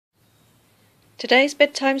Today's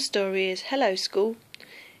bedtime story is Hello School,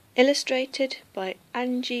 illustrated by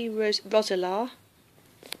Angie Roselar,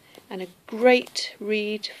 and a great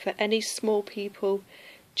read for any small people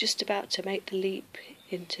just about to make the leap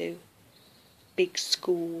into big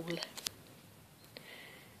school.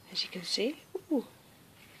 As you can see,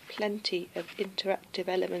 plenty of interactive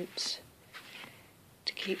elements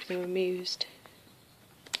to keep them amused.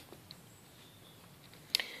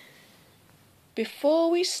 Before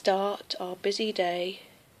we start our busy day,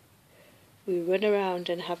 we run around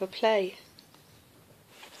and have a play.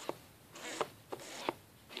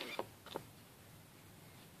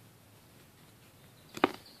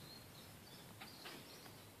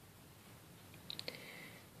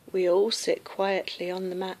 We all sit quietly on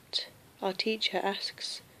the mat. Our teacher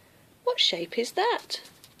asks, "What shape is that?"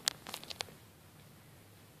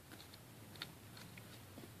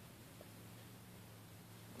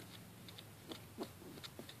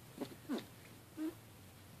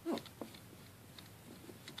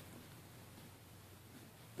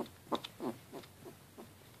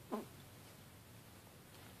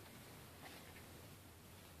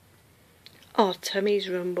 Our tummies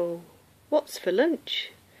rumble. What's for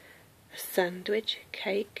lunch? A sandwich,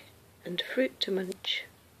 cake, and fruit to munch.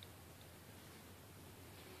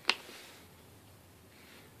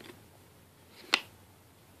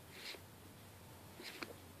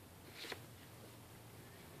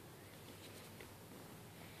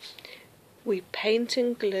 We paint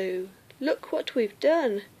and glue. Look what we've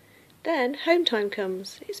done. Then home time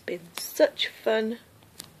comes. It's been such fun.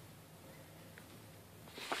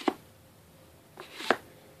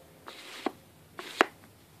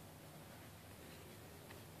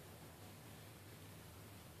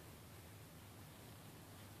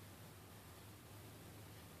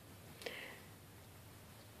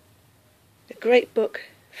 A great book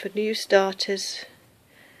for new starters,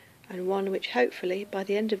 and one which hopefully by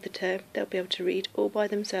the end of the term they'll be able to read all by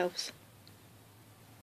themselves.